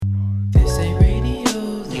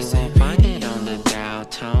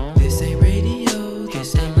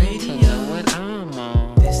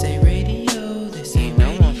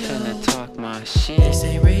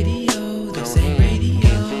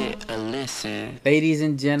Ladies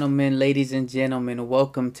and gentlemen,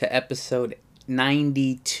 welcome to episode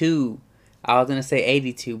 92. I was going to say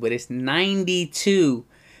 82, but it's 92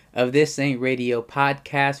 of This Ain't Radio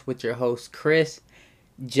podcast with your host, Chris.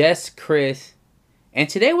 And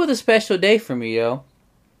today was a special day for me, yo.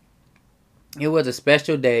 It was a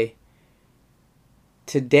special day.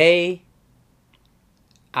 Today,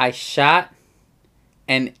 I shot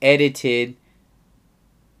and edited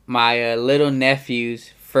my little nephew's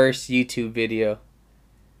first YouTube video.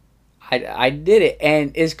 I did it,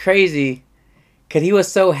 and it's crazy because he was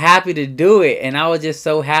so happy to do it, and I was just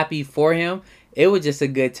so happy for him. It was just a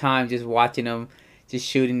good time just watching him, just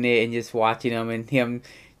shooting it and just watching him, and him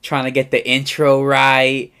trying to get the intro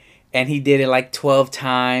right, and he did it like 12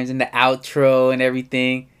 times, and the outro and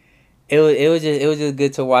everything. It was just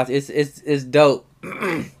good to watch. It's dope.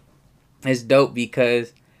 It's dope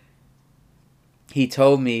because he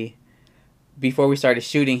told me before we started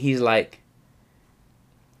shooting, he's like,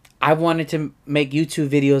 I wanted to make YouTube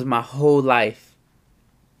videos my whole life.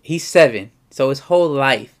 He's 7, so his whole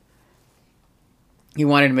life he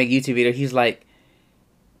wanted to make YouTube videos. He's like,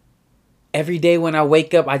 every day when I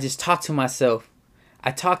wake up, I just talk to myself.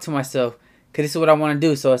 Because this is what I want to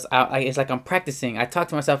do. So it's like I'm practicing. I talk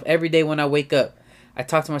to myself every day when I wake up. I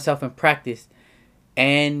talk to myself and practice.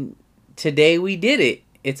 And today we did it.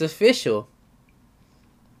 It's official.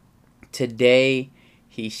 Today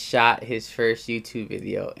he shot his first YouTube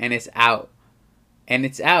video, and it's out.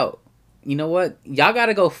 You know what? Y'all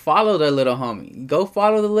gotta go follow the little homie. Go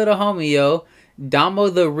follow the little homie, yo. Damo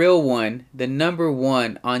the Real One, the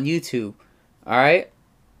 #1 on YouTube. Alright?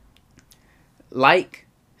 Like,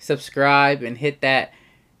 subscribe, and hit that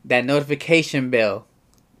notification bell.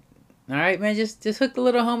 Alright, man, just hook the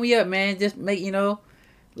little homie up, man. Just make,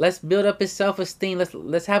 let's build up his self-esteem.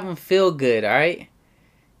 Let's have him feel good, alright?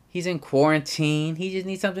 He's in quarantine. He just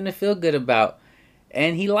needs something to feel good about.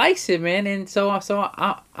 And he likes it, man. And so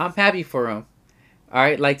I'm happy for him. All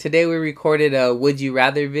right. Like today we recorded a Would You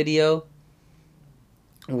Rather video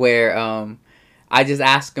where I just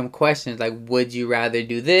asked him questions like, would you rather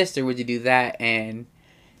do this or would you do that? And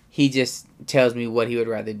he just tells me what he would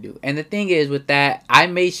rather do. And the thing is with that, I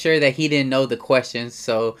made sure that he didn't know the questions.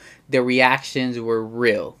 So the reactions were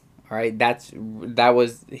real. All right. That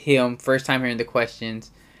was him first time hearing the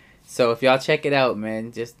questions. So if y'all check it out,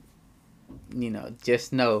 man, just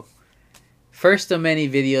know. First of many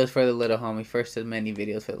videos for the little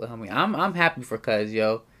homie. I'm happy for cuz,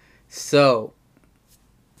 yo. So,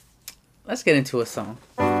 let's get into a song.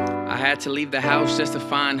 I had to leave the house just to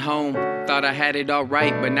find home. Thought I had it all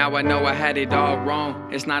right, but now I know I had it all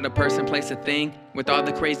wrong. It's not a person, place, a thing. With all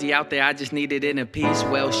the crazy out there, I just needed inner peace.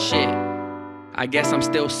 Well, shit. I guess I'm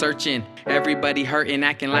still searching. Everybody hurting,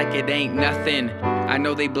 acting like it ain't nothing. I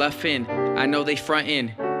know they bluffing, I know they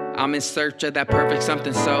fronting. I'm in search of that perfect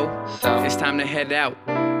something, so it's time to head out.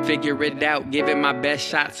 Figure it out, give it my best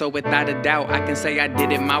shot, so without a doubt I can say I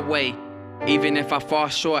did it my way. Even if I fall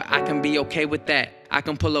short, I can be okay with that. I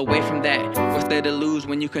can pull away from that. What's there to lose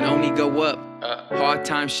when you can only go up? Hard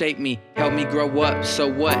times shape me, help me grow up, so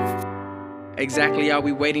what? Exactly are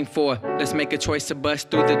we waiting for? Let's make a choice to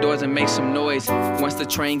bust through the doors and make some noise. Once the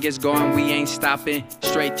train gets going, we ain't stopping.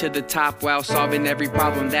 Straight to the top while solving every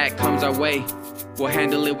problem that comes our way. We'll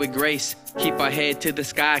handle it with grace. Keep our head to the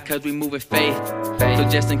sky cause we move with faith. So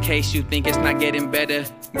just in case you think it's not getting better,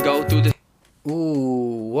 go through the...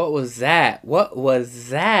 Ooh, what was that?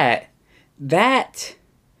 That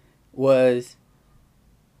was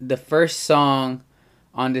the first song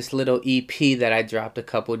on this little EP that I dropped a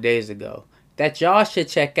couple days ago that y'all should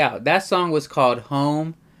check out. That song was called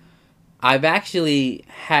Home. I've actually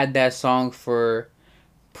had that song for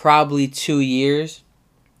probably 2 years,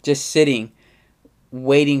 just sitting,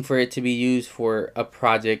 waiting for it to be used for a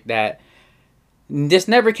project that just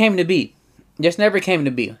never came to be.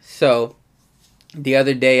 So the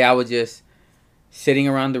other day I was just sitting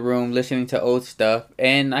around the room listening to old stuff,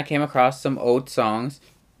 and I came across some old songs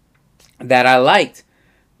that I liked,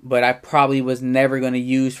 but I probably was never going to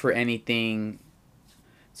use for anything.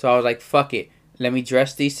 So I was like, fuck it. Let me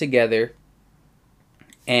dress these together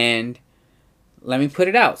and let me put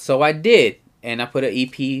it out. So I did. And I put an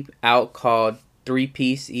EP out called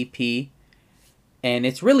 3-Piece EP. And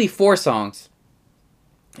it's really 4 songs.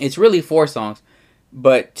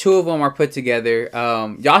 But 2 of them are put together.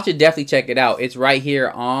 Y'all should definitely check it out. It's right here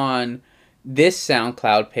on this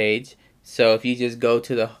SoundCloud page. So if you just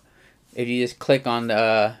click on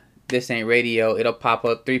the This Ain't Radio, it'll pop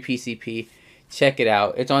up 3-Piece EP. Check it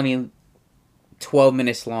out. It's only 12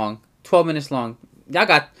 minutes long. Y'all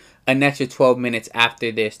got an extra 12 minutes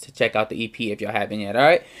after this to check out the EP if y'all haven't yet,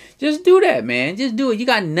 alright? Just do that, man. Just do it. You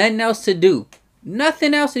got nothing else to do.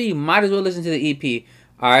 Nothing else to do. You might as well listen to the EP,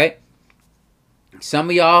 alright? Some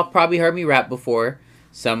of y'all probably heard me rap before.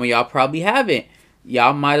 Some of y'all probably haven't.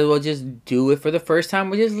 Y'all might as well just do it for the first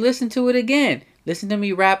time or just listen to it again. Listen to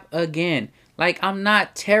me rap again. Like, I'm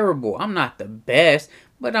not terrible. I'm not the best,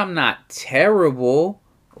 but I'm not terrible,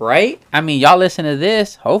 right? I mean, y'all listen to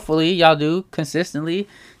this. Hopefully, y'all do consistently.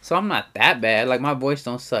 So, I'm not that bad. Like, my voice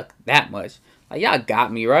don't suck that much. Like, y'all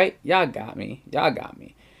got me, right? Y'all got me. Y'all got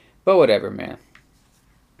me. But whatever, man.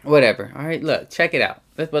 Whatever. All right, look. Check it out.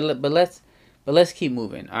 But let's keep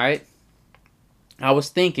moving, all right? I was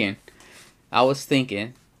thinking. I was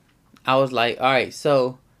like, all right,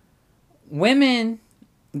 so women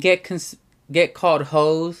get called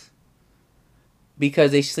hoes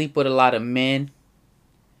because they sleep with a lot of men.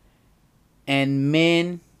 And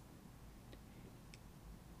men,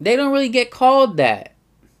 they don't really get called that.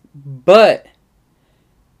 But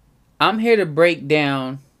I'm here to break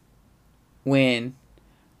down when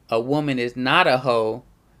a woman is not a hoe,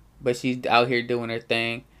 but she's out here doing her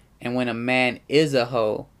thing. And when a man is a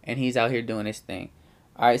hoe and he's out here doing his thing.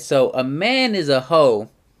 Alright, so a man is a hoe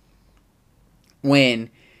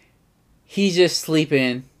when he's just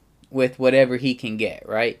sleeping with whatever he can get,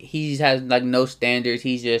 right? He has like no standards.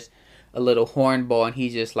 He's just a little hornball and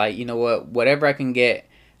he's just like, you know what? Whatever I can get,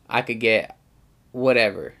 I could get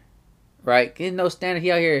whatever. Right? There's no standard.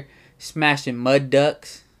 He out here smashing mud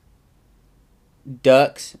ducks,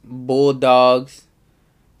 bulldogs,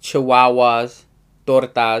 chihuahuas,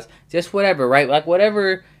 tortas, just whatever, right? Like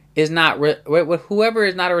whatever is not whoever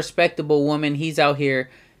is not a respectable woman, he's out here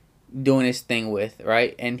doing his thing with,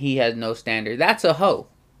 right? And he has no standard. That's a hoe.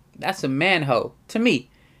 That's a man hoe to me.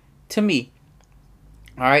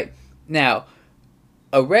 All right. Now,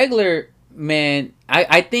 a regular man,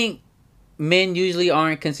 I think men usually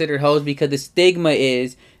aren't considered hoes because the stigma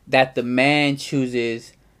is that the man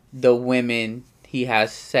chooses the women he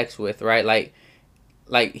has sex with, right? Like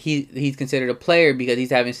he's considered a player because he's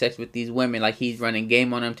having sex with these women. Like he's running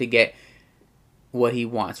game on them to get what he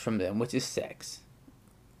wants from them, which is sex.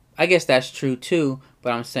 I guess that's true too,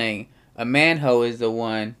 but I'm saying a man hoe is the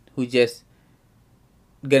one who just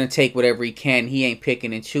gonna take whatever he can. He ain't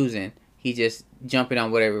picking and choosing. He just jumping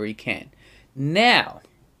on whatever he can. Now,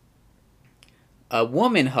 a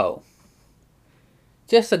woman hoe,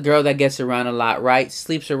 just a girl that gets around a lot, right?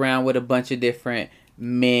 Sleeps around with a bunch of different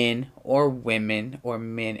men or women or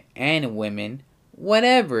men and women,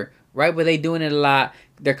 whatever, right? But they doing it a lot.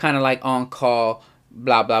 They're kind of like on call,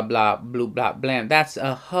 blah, blah, blah, blue, blah, blam. That's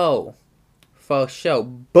a hoe for sure.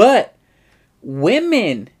 But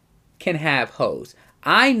women can have hoes.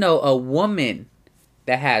 I know a woman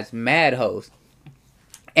that has mad hoes.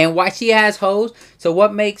 And why she has hoes? So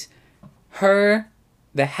what makes her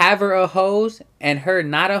the haver of hoes and her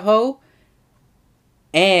not a hoe?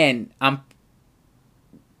 And I'm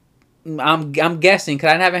guessing, because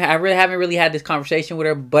I really haven't had this conversation with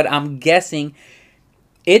her, but I'm guessing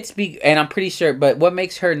and I'm pretty sure, but what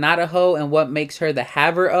makes her not a hoe and what makes her the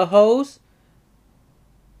haver of hoes?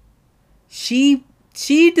 She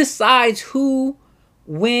decides who,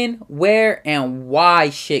 when, where, and why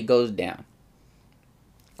shit goes down.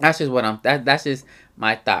 That's just that's just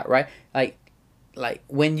my thought, right? Like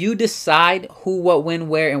when you decide who, what, when,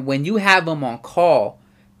 where, and when you have them on call,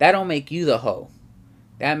 that don't make you the hoe.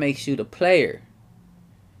 That makes you the player.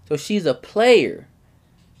 So she's a player.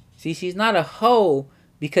 See, she's not a hoe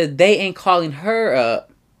because they ain't calling her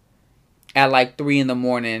up at like 3 in the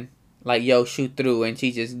morning, like, yo, shoot through, and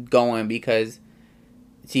she's just going because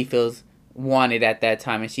she feels wanted at that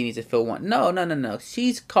time and she needs to feel wanted. No.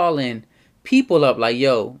 She's calling people up like,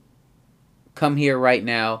 yo, come here right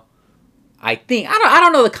now. I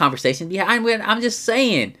don't know the conversation behind it. I'm just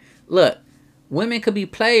saying, look, women could be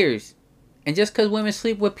players. And just because women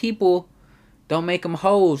sleep with people don't make them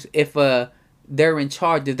hoes if they're in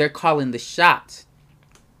charge, if they're calling the shots.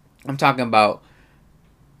 I'm talking about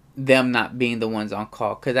them not being the ones on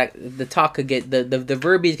call. Because the talk could get, the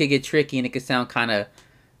verbiage could get tricky and it could sound kind of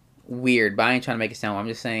weird. But I ain't trying to make it sound weird. I'm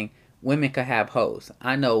just saying women could have hoes.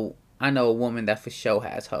 I know a woman that for sure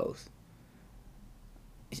has hoes.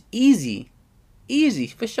 It's easy.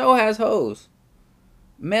 For sure has hoes.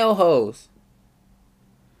 Male hoes.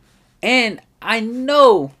 And I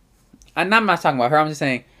know, and I'm not talking about her, I'm just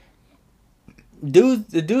saying,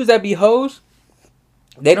 the dudes that be hoes,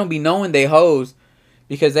 they don't be knowing they hoes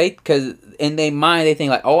because in their mind they think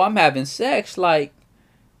like, oh, I'm having sex, like,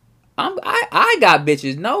 I got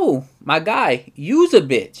bitches. No, my guy, use a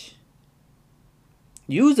bitch.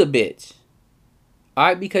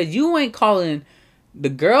 Alright, because you ain't calling the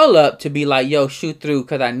girl up to be like, yo, shoot through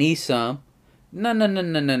because I need some. No, no, no,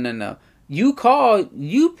 no, no, no, no. You call,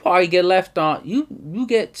 you probably get left on, you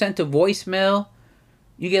get sent to voicemail.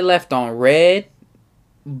 You get left on red.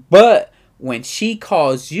 But when she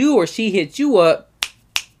calls you or she hits you up,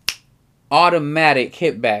 automatic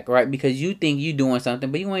hit back, right? Because you think you doing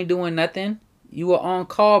something, but you ain't doing nothing. You were on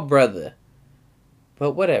call, brother.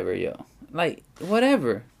 But whatever, yo. Like,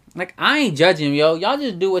 whatever. Like, I ain't judging, yo. Y'all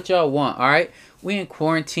just do what y'all want, alright? We in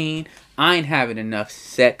quarantine. I ain't having enough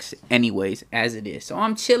sex anyways, as it is. So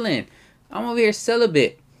I'm chilling. I'm over here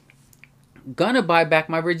celibate. Gonna buy back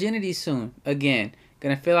my virginity soon. Again.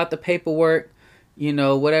 Gonna fill out the paperwork. You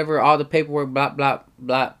know, whatever, all the paperwork, blah, blah,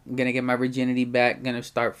 blah. I'm gonna get my virginity back. Gonna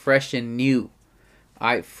start fresh and new.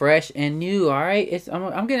 Alright, fresh and new, alright?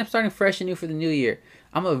 I'm starting fresh and new for the new year.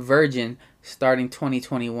 I'm a virgin starting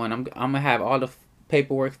 2021. I'm gonna have all the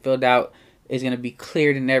paperwork filled out. It's gonna be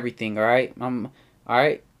cleared and everything, alright?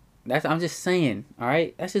 Alright? I'm just saying,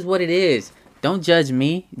 alright? That's just what it is. Don't judge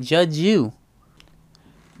me, judge you.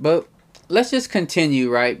 But let's just continue,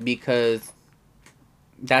 right? Because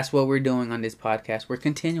that's what we're doing on this podcast. We're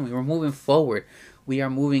continuing. We're moving forward. We are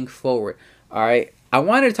moving forward. Alright? I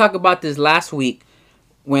wanted to talk about this last week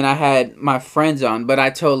when I had my friends on, but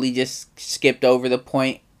I totally just skipped over the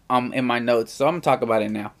point in my notes. So I'm going to talk about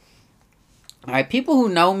it now. Alright, people who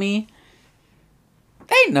know me,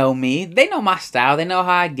 they know me. They know my style. They know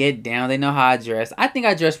how I get down. They know how I dress. I think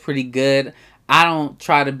I dress pretty good. I don't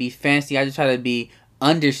try to be fancy. I just try to be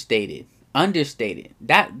understated. Understated.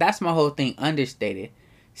 That's my whole thing. Understated.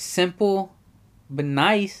 Simple, but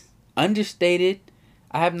nice. Understated.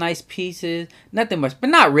 I have nice pieces. Nothing much, but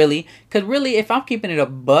not really. Because really, if I'm keeping it a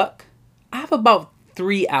buck, I have about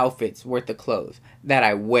 3 outfits worth of clothes that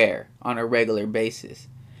I wear on a regular basis.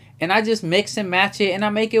 And I just mix and match it and I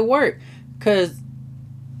make it work. Because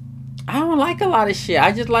I don't like a lot of shit.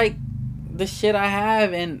 I just like the shit I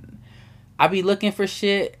have. And I be looking for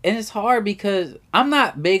shit. And it's hard because I'm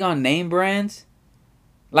not big on name brands.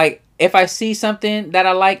 Like, if I see something that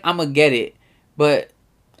I like, I'm going to get it. But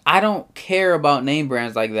I don't care about name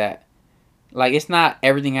brands like that. Like, it's not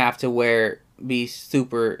everything I have to wear be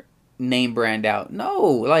super name brand out. No,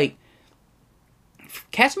 like,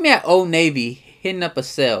 catch me at Old Navy hitting up a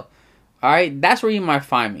sale. Alright, that's where you might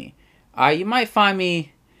find me. Alright, you might find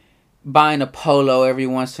me buying a polo every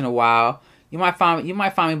once in a while. You might find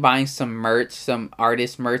me buying some merch, some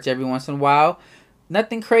artist merch every once in a while.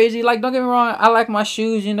 Nothing crazy. Like, don't get me wrong, I like my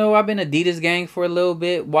shoes, you know. I've been Adidas gang for a little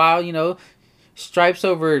bit while, you know. Stripes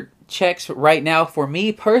over checks right now for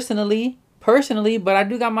me personally, but I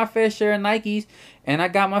do got my fair share of Nikes and I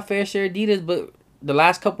got my fair share of Adidas, but the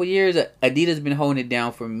last couple years Adidas been holding it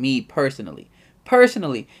down for me personally,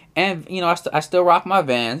 and you know, I still rock my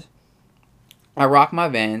Vans. I rock my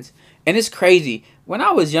Vans, and it's crazy. When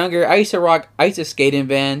I was younger, I used to skate in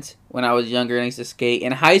Vans. When I was younger, I used to skate.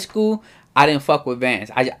 In high school, I didn't fuck with Vans.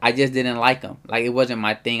 I just didn't like them. Like, it wasn't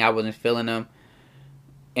my thing. I wasn't feeling them.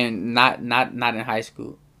 And not in high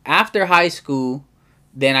school. After high school,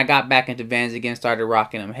 then I got back into Vans again, started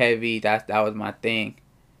rocking them heavy. That was my thing.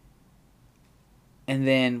 And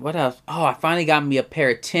then what else? Oh, I finally got me a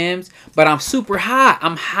pair of Timbs, but I'm super hot.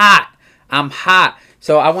 I'm hot.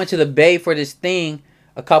 So I went to the Bay for this thing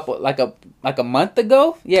like a month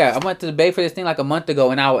ago. Yeah, I went to the Bay for this thing like a month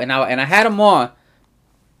ago, and I had them on.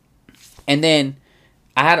 And then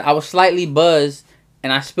I was slightly buzzed.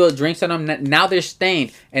 And I spilled drinks on them. Now they're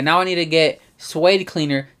stained. And now I need to get suede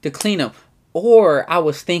cleaner to clean them. Or I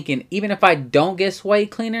was thinking, even if I don't get suede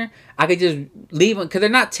cleaner, I could just leave them. Because they're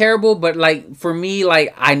not terrible. But, like, for me,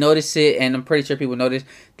 like, I notice it. And I'm pretty sure people notice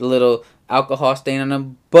the little alcohol stain on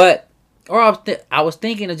them. But, or I was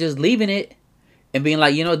thinking of just leaving it. And being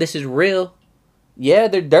like, you know, this is real. Yeah,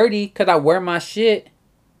 they're dirty. Because I wear my shit.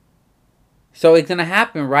 So it's going to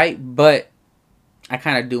happen, right? But I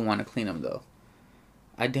kind of do want to clean them, though.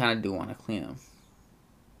 I kind of do want to clean them.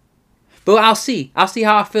 But I'll see. I'll see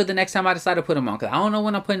how I feel the next time I decide to put them on. Because I don't know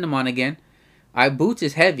when I'm putting them on again. Alright, boots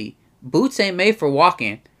is heavy. Boots ain't made for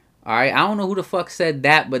walking. Alright, I don't know who the fuck said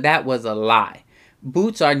that, but that was a lie.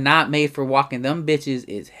 Boots are not made for walking. Them bitches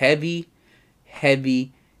is heavy.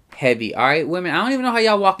 Alright, women, I don't even know how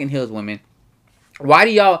y'all walk in heels, women. Why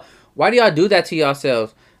do y'all do that to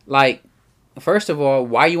yourselves? Like, first of all,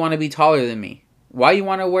 why you want to be taller than me? Why you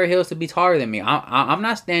want to wear heels to be taller than me? I'm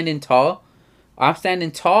not standing tall. I'm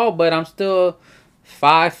standing tall, but I'm still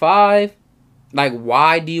 5'5". Like,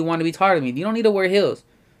 why do you want to be taller than me? You don't need to wear heels.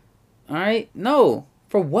 Alright? No.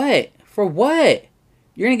 For what? For what?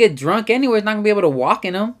 You're going to get drunk anyway. It's not going to be able to walk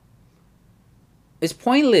in them. It's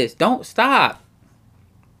pointless. Don't stop.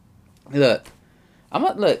 Look. I'm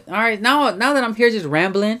gonna look. All right, now that I'm here just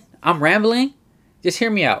rambling, just hear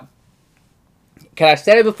me out. Cause I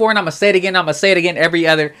said it before and I'm gonna say it again. I'm gonna say it again every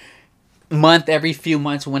other month, every few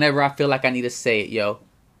months, whenever I feel like I need to say it, yo.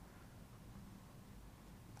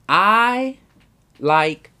 I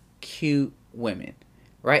like cute women,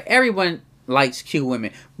 right? Everyone likes cute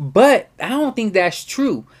women, but I don't think that's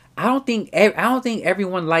true. I don't think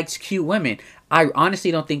everyone likes cute women. I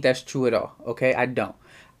honestly don't think that's true at all. Okay, I don't.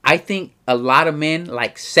 I think a lot of men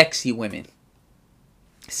like sexy women,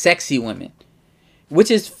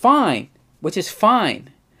 which is fine,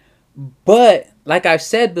 But like I've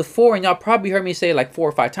said before, and y'all probably heard me say it like 4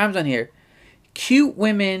 or 5 times on here, cute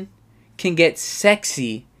women can get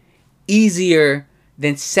sexy easier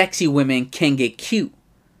than sexy women can get cute.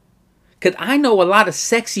 Because I know a lot of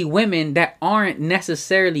sexy women that aren't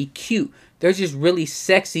necessarily cute. They're just really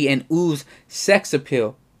sexy and ooze sex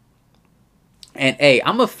appeal. And hey,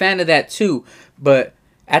 I'm a fan of that too. But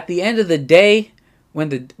at the end of the day, when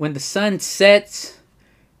the sun sets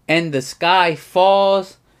and the sky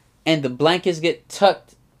falls and the blankets get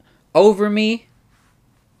tucked over me,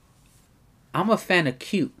 I'm a fan of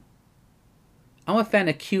cute. I'm a fan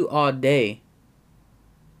of cute all day.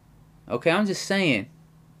 Okay, I'm just saying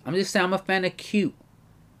I'm a fan of cute.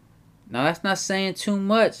 Now, that's not saying too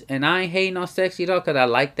much. And I ain't hating on sexy at all because I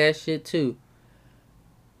like that shit too.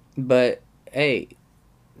 But, hey,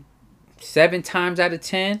 7 times out of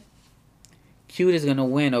 10, cute is going to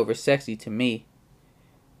win over sexy to me.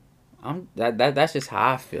 That's just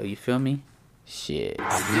how I feel. You feel me? Shit.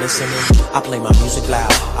 Are you listening? I play my music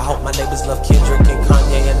loud. I hope my neighbors love Kendrick and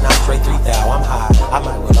Kanye and Andre 3000. I'm high. I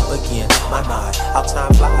might roll up again. My nod. How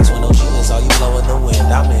time flies when OG is all you blowing the wind.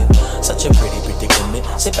 I'm in such a pretty predicament.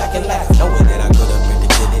 Sit back and laugh, knowing that I could have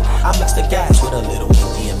predicted it. I mix the gas with a little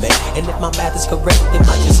MDMA, and if my math is correct, it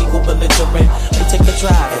might just equal belligerent. We take a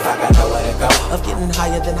drive if I got nowhere to go. Of getting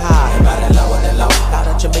higher than high, and riding lower than low. Got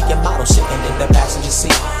a Jamaican model sitting in the passenger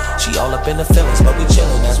seat. She all up in the feelings, but we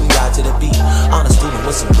chillin' as we ride to the beat. On a student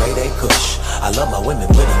with some grade A kush. I love my women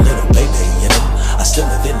with a little baby in them. I still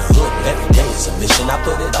live in the hood, and every day is a mission. I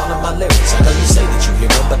put it all in my lyrics. I know you say that you hear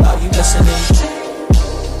them, but are you listening?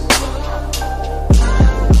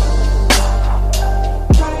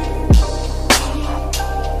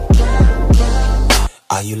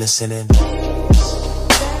 Are you listening?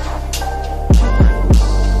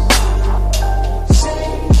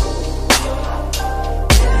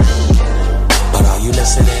 But are you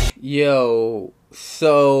listening? Yo,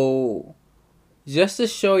 so just to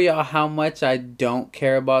show y'all how much I don't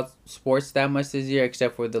care about sports that much this year,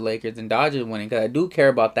 except for the Lakers and Dodgers winning, because I do care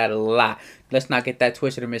about that a lot. Let's not get that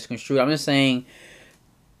twisted or misconstrued. I'm just saying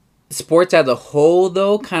sports as a whole,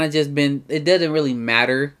 though, kind of just been, it doesn't really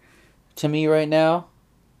matter to me right now.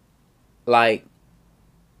 Like,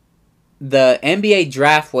 the NBA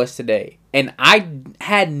draft was today, and I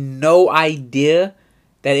had no idea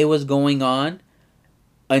that it was going on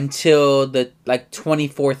until the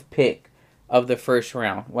 24th pick of the first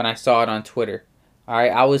round when I saw it on Twitter. All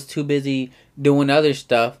right, I was too busy doing other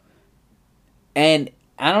stuff, and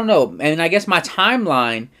I don't know. And I guess my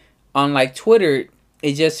timeline on Twitter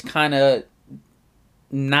is just kind of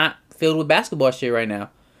not filled with basketball shit right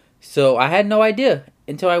now. So I had no idea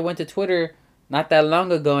until I went to Twitter not that long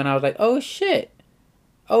ago, and I was like, oh shit,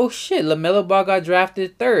 LaMelo Ball got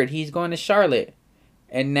drafted 3rd. He's going to Charlotte.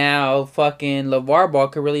 And now fucking LeVar Ball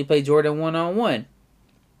could really play Jordan one-on-one.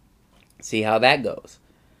 See how that goes.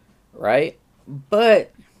 Right?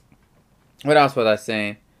 But what else was I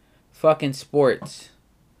saying? Fucking sports.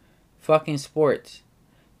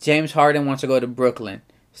 James Harden wants to go to Brooklyn.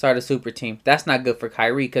 Start a super team. That's not good for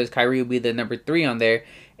Kyrie, because Kyrie will be the number 3 on there.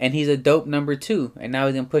 And he's a dope number 2. And now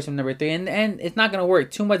he's going to push him number 3. And it's not going to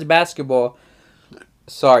work. Too much basketball.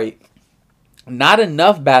 Sorry. Not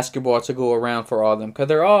enough basketball to go around for all of them. Because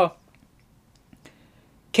they're all...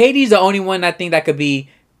 KD's the only one I think that could be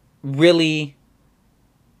really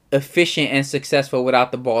efficient and successful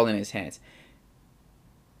without the ball in his hands.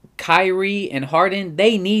 Kyrie and Harden,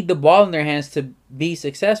 they need the ball in their hands to be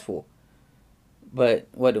successful. But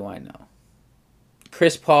what do I know?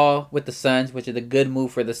 Chris Paul with the Suns, which is a good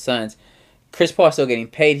move for the Suns. Chris Paul's still getting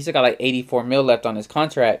paid. He's still got $84 million left on his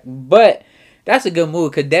contract. But that's a good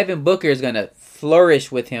move because Devin Booker is going to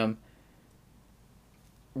flourish with him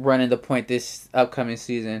running the point this upcoming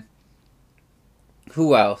season.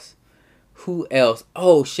 Who else?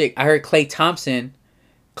 Oh, shit. I heard Klay Thompson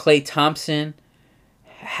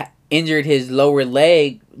injured his lower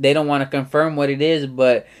leg. They don't want to confirm what it is,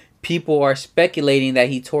 but people are speculating that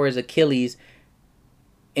he tore his Achilles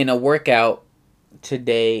in a workout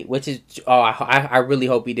today, which is, I really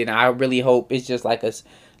hope he didn't. I really hope it's just like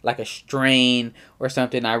like a strain or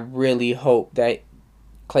something, I really hope that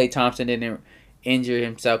Klay Thompson didn't injure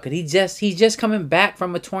himself, because he's just coming back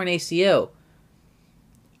from a torn ACL.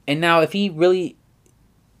 And now if he really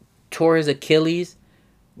tore his Achilles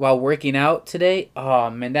while working out today, oh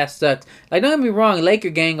man, that sucks. Like, don't get me wrong, Laker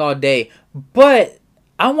gang all day, but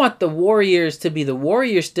I want the Warriors to be the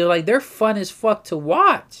Warriors still. Like, they're fun as fuck to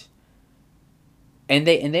watch. And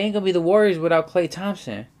they ain't gonna be the Warriors without Klay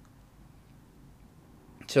Thompson.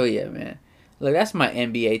 So yeah, man. Look, that's my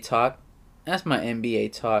NBA talk. That's my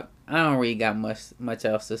NBA talk. I don't really got much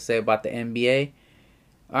else to say about the NBA.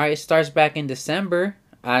 Alright, it starts back in December.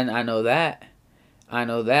 I know that. I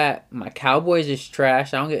know that. My Cowboys is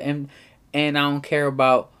trash. I don't get, and I don't care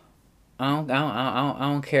about. I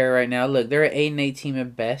don't care right now. Look, they're an 8-8 team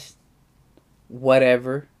at best.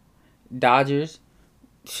 Whatever. Dodgers,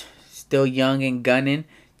 still young and gunning,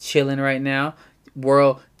 chilling right now.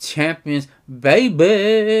 World champions,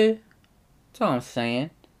 baby. That's all I'm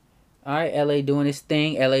saying. All right, LA doing this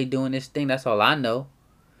thing. LA doing this thing. That's all I know.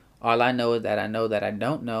 All I know is that I know that I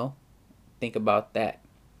don't know. Think about that.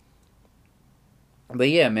 But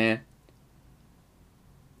yeah, man.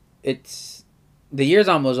 The year's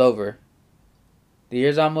almost over. The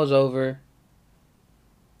year's almost over.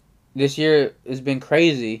 This year has been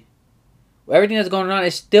crazy. Everything that's going on,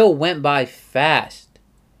 it still went by fast.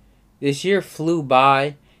 This year flew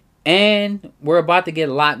by. And we're about to get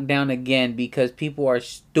locked down again because people are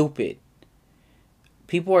stupid.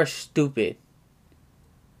 People are stupid.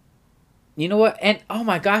 You know what? And oh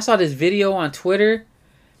my God, I saw this video on Twitter.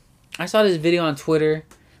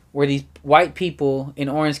 Where these white people in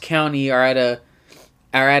Orange County are at a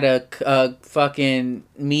fucking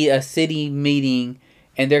a city meeting,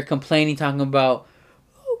 and they're complaining, talking about,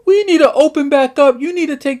 we need to open back up. You need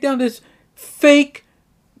to take down this fake.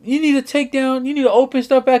 You need to open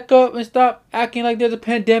stuff back up and stop acting like there's a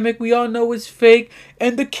pandemic. We all know it's fake,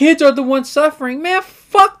 and the kids are the ones suffering. Man,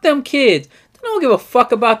 fuck them kids. I don't give a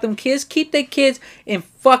fuck about them kids. Keep their kids in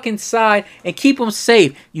fucking side and keep them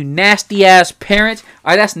safe. You nasty ass parents.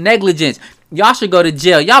 Alright, that's negligence. Y'all should go to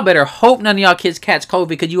jail. Y'all better hope none of y'all kids catch COVID,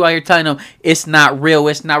 because you out here telling them it's not real.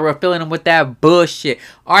 It's not real. Filling them with that bullshit.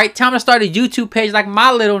 Alright, time to start a YouTube page like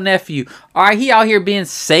my little nephew. Alright, he out here being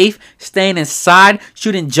safe, staying inside,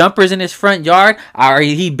 shooting jumpers in his front yard.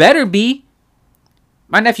 Alright, he better be.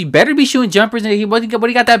 My nephew better be shooting jumpers. What he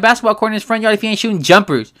got that basketball court in his front yard if he ain't shooting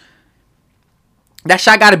jumpers? That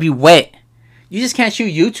shot gotta be wet. You just can't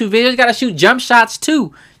shoot YouTube videos. You gotta shoot jump shots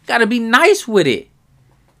too. You gotta be nice with it.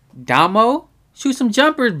 Damo, shoot some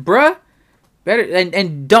jumpers, bruh. Better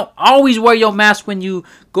and don't always wear your mask when you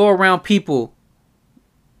go around people.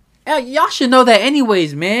 Y'all should know that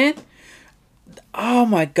anyways, man. Oh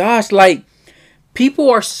my gosh, like,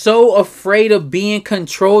 people are so afraid of being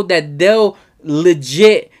controlled that they'll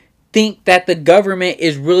legit think that the government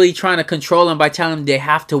is really trying to control them by telling them they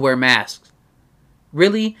have to wear masks.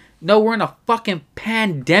 Really? No, we're in a fucking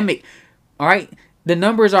pandemic. Alright? The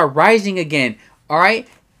numbers are rising again. Alright?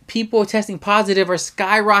 People testing positive are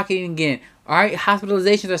skyrocketing again. Alright?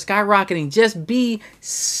 Hospitalizations are skyrocketing. Just be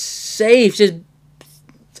safe. Just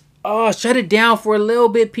shut it down for a little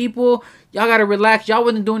bit, people. Y'all gotta relax. Y'all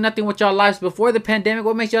wasn't doing nothing with y'all lives before the pandemic.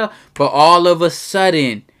 What makes y'all? But all of a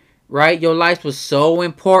sudden, right? Your life was so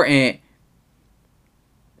important.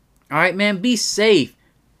 Alright, man? Be safe.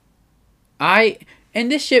 Alright? And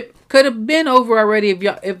this shit could have been over already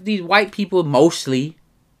if these white people, mostly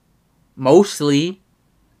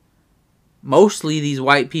these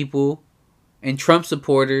white people and Trump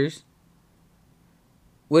supporters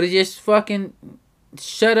would have just fucking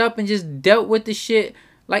shut up and just dealt with the shit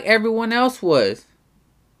like everyone else was.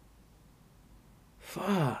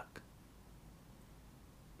 Fuck.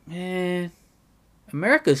 Man.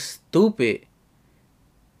 America's stupid.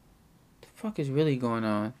 What the fuck is really going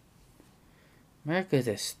on? America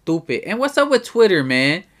is stupid. And what's up with Twitter,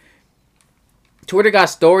 man? Twitter got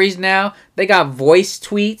stories now. They got voice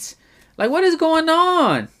tweets. Like, what is going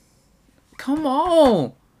on? Come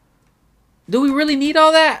on. Do we really need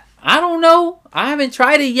all that? I don't know. I haven't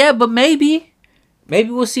tried it yet, but maybe. Maybe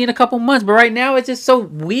we'll see in a couple months. But right now, it's just so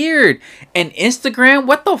weird. And Instagram,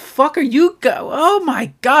 what the fuck are you... Oh,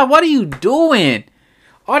 my God. What are you doing?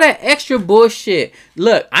 All that extra bullshit.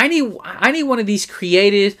 Look, I need one of these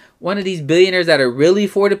creatives, one of these billionaires that are really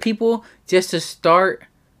for the people, just to start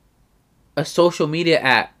a social media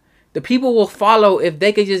app. The people will follow if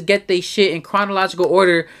they could just get their shit in chronological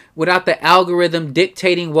order without the algorithm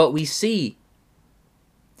dictating what we see.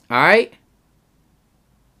 Alright?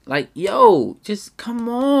 Like, yo, just come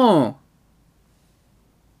on.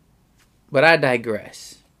 But I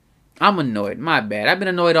digress. I'm annoyed. My bad. I've been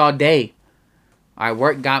annoyed all day. Alright,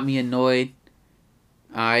 work got me annoyed.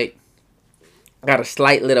 Alright. Got a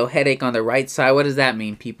slight little headache on the right side. What does that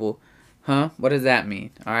mean, people? Huh? What does that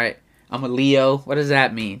mean? Alright. I'm a Leo. What does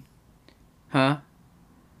that mean? Huh?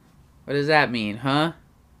 What does that mean? Huh?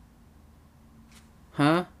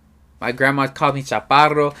 Huh? My grandma called me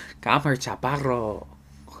Chaparro. I'm her Chaparro.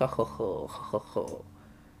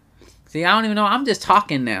 See, I don't even know. I'm just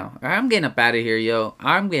talking now. Alright, I'm getting up out of here, yo.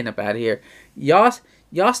 I'm getting up out of here.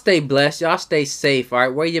 Y'all stay blessed. Y'all stay safe.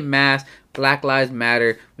 Alright, wear your mask. Black Lives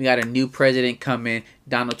Matter. We got a new president coming.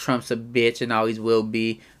 Donald Trump's a bitch and always will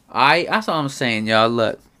be. Alright, that's all I'm saying, y'all.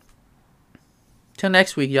 Look. Till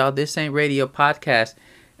next week, y'all. This Ain't Radio Podcast,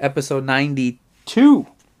 episode 92.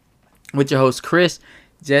 With your host, Chris.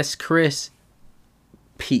 Just Chris.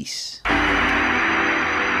 Peace.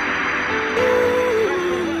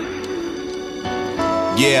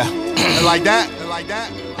 Yeah. Like that? Like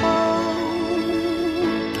that?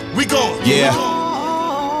 We going. Yeah.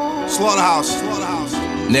 Slaughterhouse.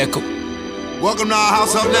 Nickel. Welcome to our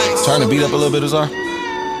house. Up next. Turn the beat up a little bit, Azar.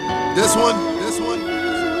 This one.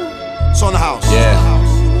 It's on the house.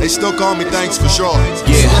 Yeah. They still call me thanks for sure.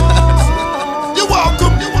 Yeah. You're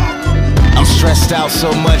welcome. I'm stressed out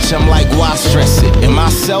so much, I'm like, why stress it? Am I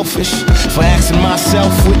selfish for asking myself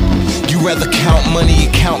what? You rather count money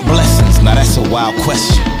or count blessings? Now that's a wild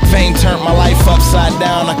question. Fame turned my life upside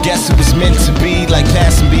down, I guess it was meant to be. Like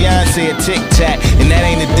passing Beyonce a Tic Tac, and that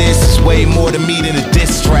ain't a diss, it's way more to me than a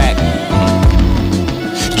diss track.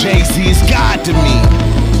 Jay-Z is God to me,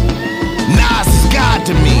 Nas is God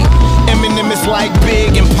to me, Eminem is like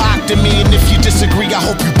Big and Pac to me. And if you disagree, I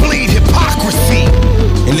hope you bleed hypocrisy.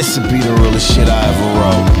 And this'll be the realest shit I ever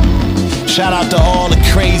wrote. Shout out to all the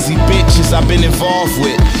crazy bitches I've been involved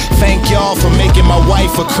with. Thank y'all for making my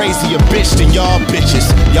wife a crazier bitch than y'all bitches.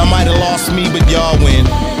 Y'all might've lost me, but y'all win.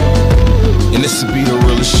 And this'll be the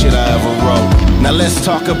realest shit I ever wrote. Now let's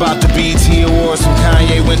talk about the BET Awards when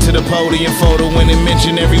Kanye went to the podium photo when it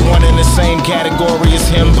mentioned everyone in the same category as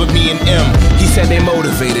him but me and M. He said they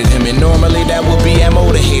motivated him, and normally that would be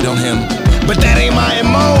MO to hate on him. But that ain't my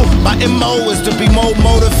MO. My MO is to be more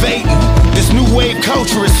motivating. This new wave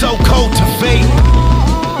culture is so cultivating.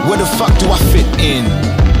 Where the fuck do I fit in?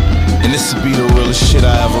 And this'll be the realest shit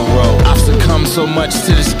I ever wrote. I've succumbed so much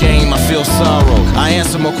to this game, I feel sorrow. I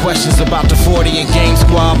answer more questions about the 40 and game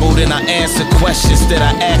squabble than I answer questions that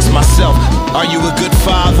I ask myself. Are you a good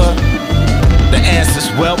father? The answer's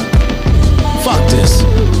well, fuck this.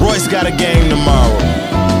 Royce got a game tomorrow.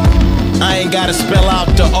 I ain't gotta spell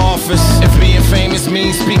out the office. If being famous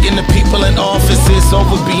means speaking to people in offices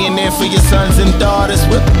over being there for your sons and daughters,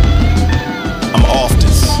 well, I'm off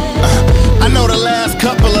this. I know the last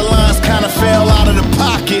couple of lines kinda fell out of the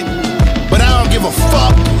pocket, but I don't give a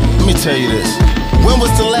fuck. Let me tell you this. When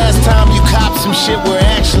was the last time you copped some shit where it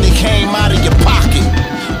actually came out of your pocket?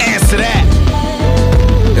 Answer that.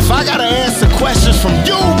 If I gotta answer questions from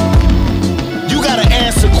you, you gotta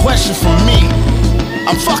answer questions from me.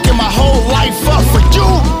 I'm fucking my whole life up for you.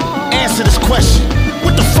 Answer this question.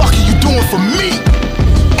 What the fuck are you doing for me?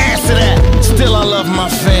 Answer that. Still I love my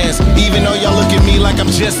fans, even though y'all look at me like I'm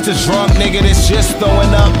just a drunk nigga that's just throwing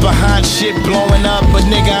up behind shit blowing up. But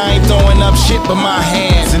nigga, I ain't throwing up shit but my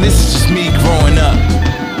hands, and this is just me growing up.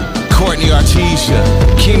 Courtney Artesia,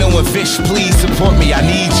 Kino and Fish, please support me, I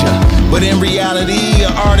need ya. But in reality,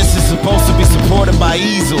 an artist is supposed to be supported by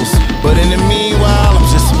easels. But in the meanwhile, I'm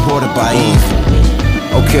just supported by evil.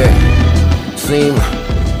 Okay, seem.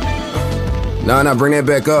 Nah, bring that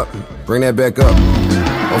back up. Bring that back up.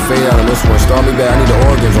 Don't fade out on this one. Start me back. I need the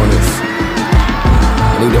organs on this.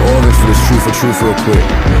 I need the organs for this truth real quick.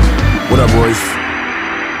 What up, Royce?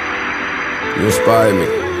 You inspired me.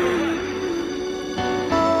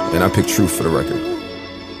 And I picked truth for the record.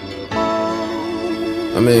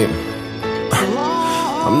 I mean,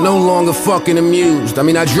 I'm no longer fucking amused. I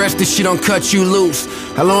mean, I dress this shit on Cut You Loose.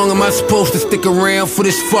 How long am I supposed to stick around for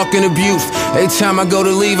this fucking abuse? Every time I go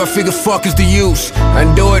to leave, I figure fuck is the use. I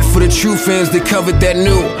do it for the true fans that covered that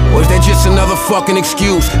new. Or is that just another fucking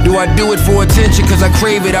excuse? Do I do it for attention cause I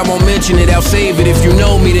crave it? I won't mention it, I'll save it. If you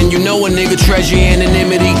know me, then you know a nigga treasure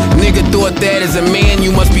anonymity. Nigga thought that as a man,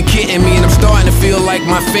 you must be kidding me. And I'm starting to feel like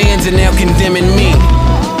my fans are now condemning me.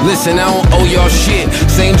 Listen, I don't owe y'all shit.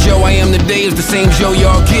 Same Joe I am today is the same Joe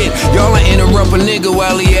y'all get. Y'all interrupt a nigga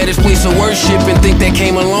while he at his place of worship and think that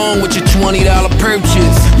came along with your $20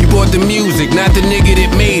 purchase. You bought the music, not the nigga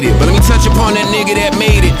that made it. But let me touch upon that nigga that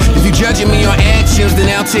made it. If you judging me on actions, then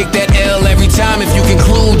I'll take that L every time. If you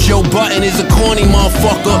conclude Joe Budden is a corny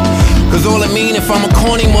motherfucker, cause all it mean if I'm a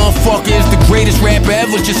corny motherfucker is the greatest rapper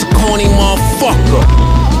ever, just a corny motherfucker.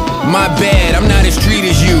 My bad, I'm not as street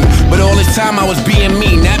as you, but all this time I was being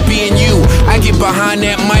me, not being you. I get behind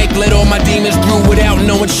that mic, let all my demons through without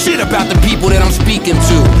knowing shit about the people that I'm speaking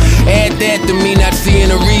to. Add that to me not seeing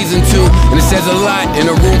a reason to, and it says a lot in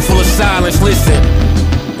a room full of silence. Listen,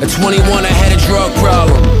 at 21 I had a drug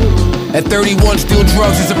problem. At 31 still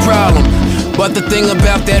drugs is a problem. But the thing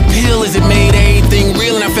about that pill is it made everything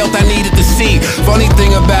real, and I felt I needed to see. Funny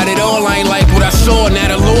thing about it all, I ain't like what I saw. Now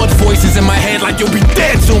the Lord's voice is in my head like you'll be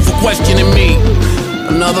dead soon for questioning me.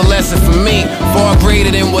 Another lesson for me, far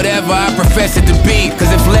greater than whatever I profess it to be.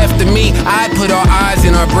 Cause if left to me, I'd put our eyes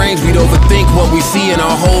in our brains. We'd overthink what we see and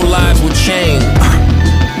our whole lives would change.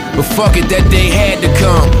 But fuck it, that day had to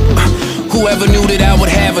come. Whoever knew that I would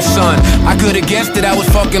have a son? I could've guessed that I was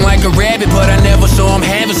fucking like a rabbit, but I never saw him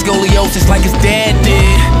having scoliosis like his dad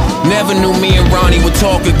did. Never knew me and Ronnie would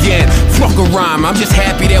talk again. Fuck a rhyme, I'm just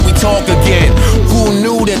happy that we talk again. Who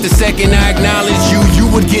knew that the second I acknowledged you, you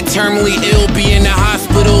would get terminally ill, be in the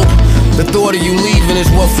hospital? The thought of you leaving is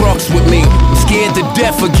what fucks with me. I'm scared to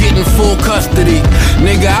death of getting full custody.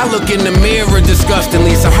 Nigga, I look in the mirror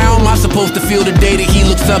disgustingly. So how am I supposed to feel the day that he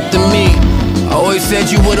looks up to me? I always said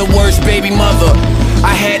you were the worst baby mother.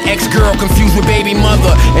 I had ex-girl confused with baby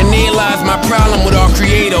mother, and there lies my problem with our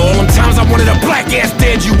creator. All them times I wanted a black ass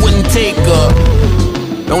dead, you wouldn't take her.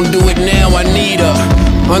 Don't do it now, I need her.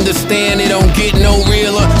 Understand it don't get no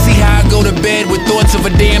realer. See how I go to bed with thoughts of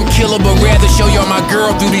a damn killer, but rather show y'all my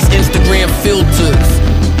girl through these Instagram filters.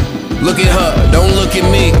 Look at her, don't look at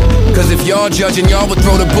me. Cause if y'all judging, y'all would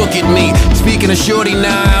throw the book at me. Speaking of shorty,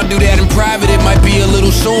 nah, I'll do that in private. It might be a little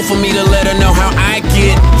soon for me to let her know how I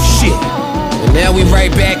get shit. And now we right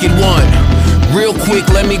back at one. Real quick,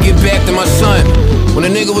 let me get back to my son. When a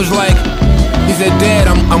nigga was like, he said, Dad,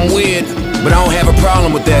 I'm weird, but I don't have a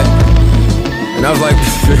problem with that. And I was like,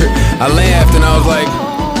 I laughed and I was like,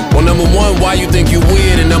 well, number one, why you think you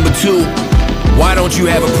weird? And number two, why don't you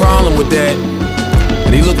have a problem with that?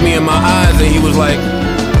 And he looked me in my eyes and he was like,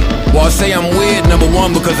 well, I say I'm weird, number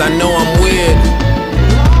one, because I know I'm weird.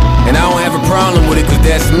 And I don't have a problem with it, cause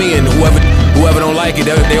that's me. And whoever don't like it,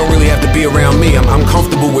 they don't really have to be around me. I'm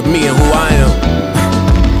comfortable with me and who I am.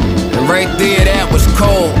 And right there, that was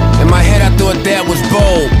cold. In my head, I thought that was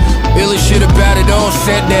bold. Illest shit about it all,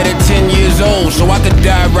 said that at 10 years old. So I could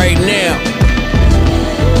die right now.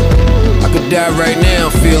 I could die right now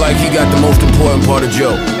and feel like he got the most important part of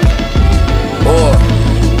Joe. Or,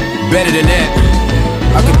 better than that,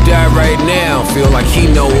 I could die right now and feel like he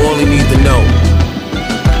know all he needs to know.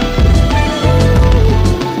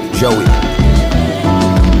 Joey.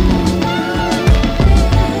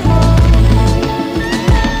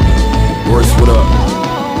 Royce, what up?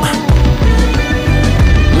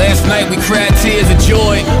 Last night we cried tears of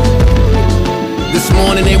joy. This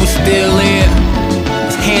morning they were still there.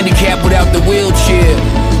 It's handicapped without the wheelchair.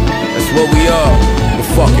 That's what we are. But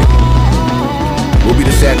fuck it. We'll be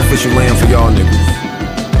the sacrificial lamb for y'all niggas.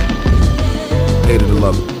 Hated to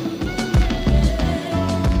love it.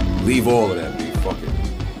 Leave all of that, B. Fuck it.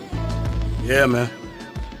 Yeah, man.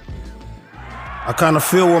 I kind of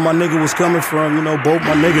feel where my nigga was coming from, you know, both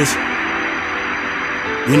my niggas.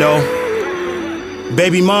 You know,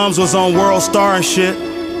 Baby Moms was on World Star and shit.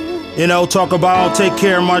 You know, talk about I'll take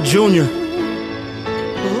care of my junior.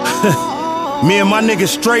 Me and my nigga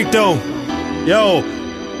straight though. Yo,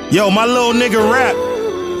 my little nigga rap.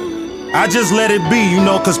 I just let it be, you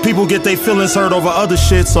know, cause people get their feelings hurt over other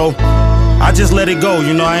shit, so I just let it go,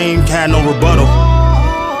 you know, I ain't had no rebuttal.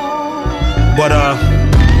 But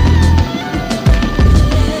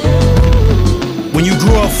when you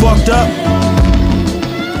grew up fucked up,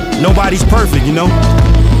 nobody's perfect, you know.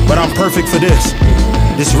 But I'm perfect for this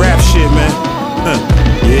rap shit, man.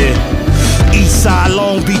 Yeah. Eastside,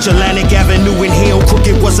 Long Beach, Atlantic Avenue in Hill.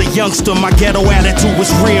 Crooked was a youngster, my ghetto attitude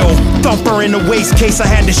was real. Thumper in the waist case, I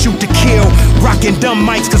had to shoot to kill. Rocking dumb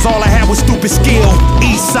mics, cause all I had was stupid skill.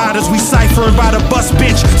 Eastsiders, we ciphering by the bus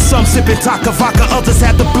bench. Some sipping Taka vodka, others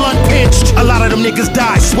had the blunt pinched. A lot of them niggas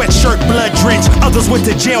died, sweatshirt, blood drenched. Others went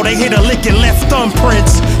to jail, they hit a lick and left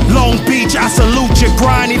thumbprints. Long Beach, I salute your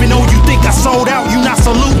grind. Even though you think I sold out, you not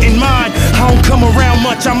saluting mine. I don't come around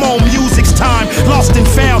much, I'm on music's time. Lost and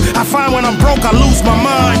found, I find when I'm broke, I lose my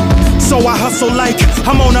mind. So I hustle like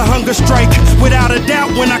I'm on a hunger strike. Without a doubt,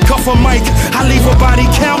 when I cuff a mic, I leave a body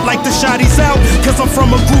count like the shotty's out. Cause I'm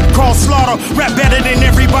from a group called Slaughter, rap better than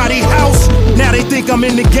everybody's house. Now they think I'm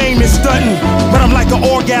in the game and stunting, but I'm like an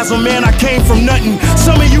orgasm, man, I came from nothing.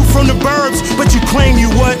 Some of you from the burbs, but you claim you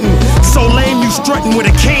wasn't. So lame, you strutting with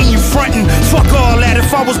a cane, you frontin'. Fuck all that, if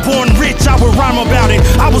I was born rich, I would rhyme about it.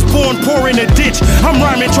 I was born poor in a ditch, I'm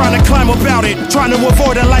rhyming trying to climb about it. Trying to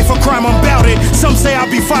avoid a life of crime, I'm bout it. Some say I'll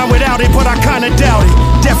be fine without it, but I kinda doubt it.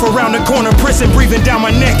 Death around the corner, prison breathing down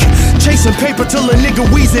my neck. Chasing paper till a nigga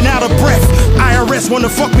wheezing out of breath. IRS wanna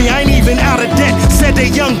fuck me, I ain't even out of debt. Said they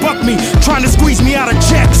young buck me, trying to squeeze me out of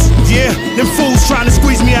checks. Yeah, them fools trying to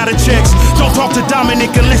squeeze me out of checks. Don't talk to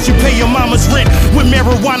Dominic unless you pay your mama's rent. With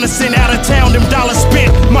marijuana sent out of town, them dollars spent.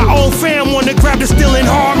 My old fam wanna grab the still and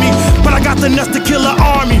harm me, but I got the nuts to kill an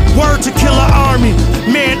army. Word to kill an army.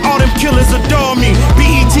 Man, all them killers adore me.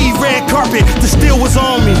 BET red carpet, the steel was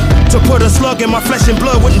on me. To put a slug in my flesh and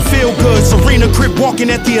blood wouldn't feel good. Serena Crip walking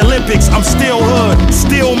at the Olympics, I'm still hood.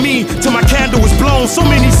 Still me, till my candle was blown. So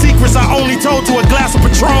many secrets I only told to a glass of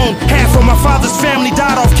Patron. Half of my father's family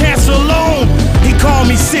died off cancer alone. He called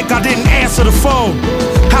me sick, I didn't answer the phone.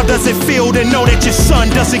 How does it feel to know that your son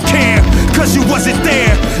doesn't care? Cause you wasn't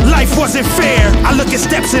there, life wasn't fair. I look at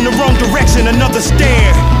steps in the wrong direction, another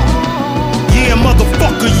stare. Yeah,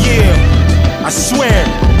 motherfucker, yeah, I swear.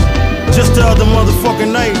 Just the other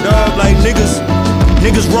motherfucking night, dog, like niggas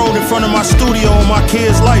rolled in front of my studio on my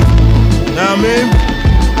kid's life. Know what I mean?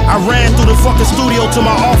 I ran through the fucking studio to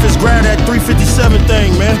my office, grabbed that 357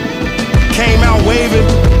 thing, man. Came out waving,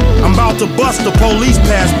 I'm about to bust, the police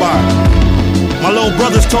passed by. My little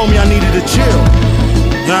brothers told me I needed to chill.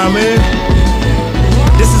 Know what I mean?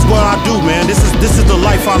 This is what I do, man. This is the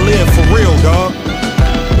life I live, for real, dog.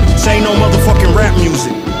 This ain't no motherfucking rap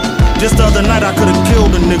music. Just the other night I could've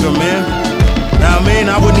killed a nigga, man. Now, I mean,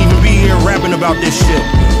 I wouldn't even be here rapping about this shit.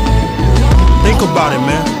 Think about it,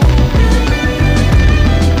 man.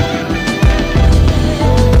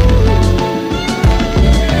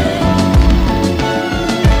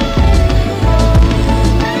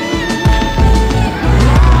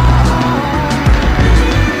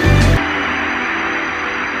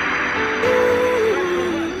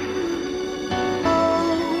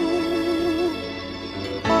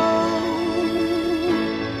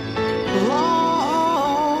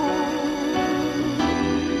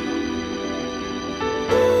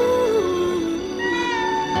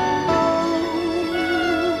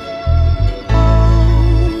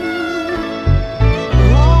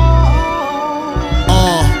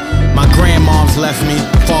 Left me,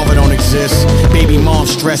 father don't exist. Baby mom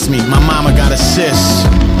stressed me, my mama got a sis.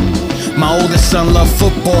 My oldest son love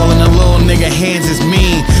football and the little nigga hands is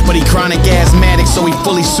mean. But he chronic asthmatic, so he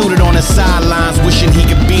fully suited on the sidelines, wishing he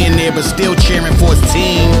could be in there but still cheering for his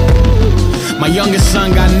team. My youngest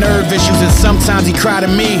son got nerve issues and sometimes he cry to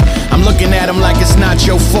me. I'm looking at him like it's not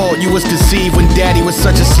your fault. You was conceived when daddy was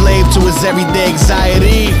such a slave to his everyday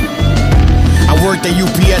anxiety. I worked at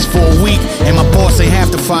UPS for a week, and my boss ain't have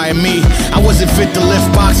to fire me. I wasn't fit to lift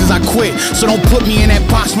boxes, I quit. So don't put me in that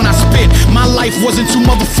box when I spit. My life wasn't too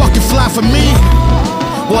motherfucking fly for me.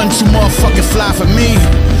 Wasn't too motherfucking fly for me.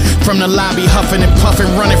 From the lobby, huffing and puffing,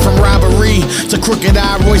 running from robbery, to Crooked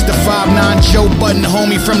Eye, Royce the 5'9", Joe Budden,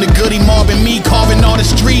 homie from the Goody Mob and me, carving all the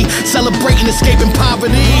street, celebrating escaping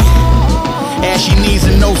poverty. Ashy knees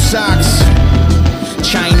and no socks.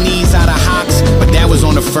 Chinese out of Hawks, but that was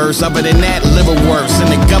on the first. Other than that, liverwurst, and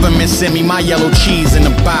the government sent me my yellow cheese in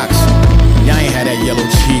a box. Y'all ain't had that yellow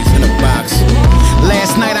cheese in a box.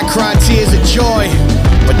 Last night I cried tears of joy,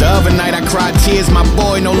 but the other night I cried tears. My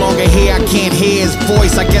boy no longer here, I can't hear his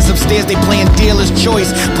voice. I guess upstairs they playing dealer's choice.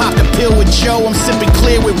 Popped a pill with Joe, I'm sipping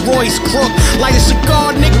clear with Royce. Crook, light a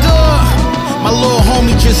cigar, nigga. My little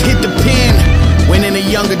homie just hit the pen. Went in a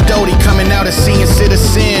younger Doty, coming out a senior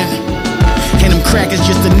citizen. And them crackers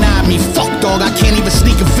just denied me. Fuck dog, I can't even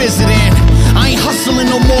sneak a visit in. I ain't hustling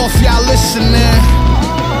no more if y'all listening.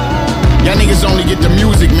 Y'all niggas only get the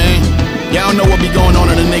music, man. Y'all don't know what be going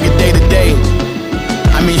on in a nigga day to day.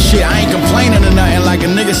 I mean shit, I ain't complaining or nothing. Like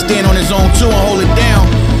a nigga stand on his own too and hold it down.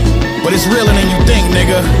 But it's realer than you think,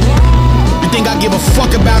 nigga. You think I give a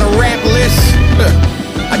fuck about a rap list?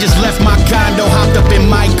 I just left my condo, hopped up in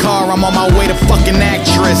my car. I'm on my way to fucking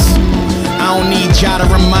actress. I don't need y'all to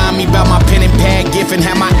remind me about my pen and pad gift and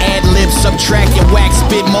have my ad-libs subtract your wax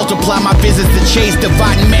spit, multiply my visits to Chase,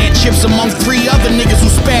 dividing mad chips among 3 other niggas who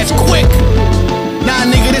spaz quick. Nah,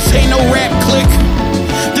 nigga, this ain't no rap click.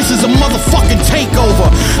 This is a motherfucking takeover.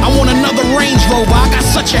 I want another Range Rover. I got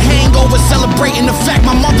such a hangover celebrating the fact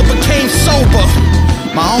my mother became sober.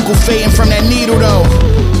 My uncle fading from that needle though.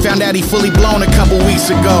 Found out he fully blown a couple weeks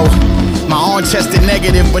ago. My aunt tested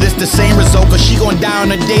negative, but it's the same result, cause she gon' die on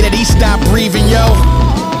the day that he stopped breathing, yo.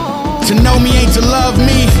 To know me ain't to love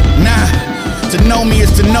me, nah. To know me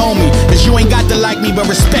is to know me, cause you ain't got to like me, but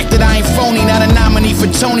respect that I ain't phony. Not a nominee for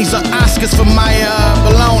Tonys or Oscars for my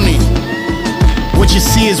baloney. What you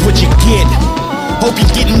see is what you get. Hope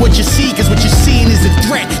you're getting what you see, cause what you're seeing is a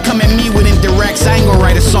threat. Come at me with indirects, I ain't gonna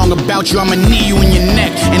write a song about you. I'ma knee you in your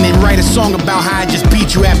neck, and then write a song about how I just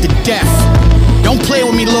beat you after death. Don't play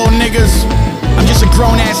with me, little niggas. I'm just a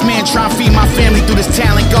grown-ass man trying to feed my family through this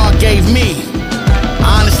talent God gave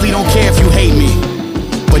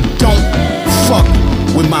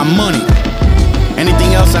with my money.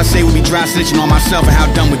 Anything else I say would be dry snitching on myself, and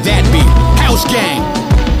how dumb would that be? House gang!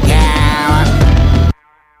 Yeah.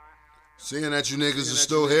 Seeing that you niggas are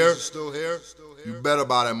still here, you better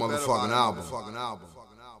buy that motherfucking album.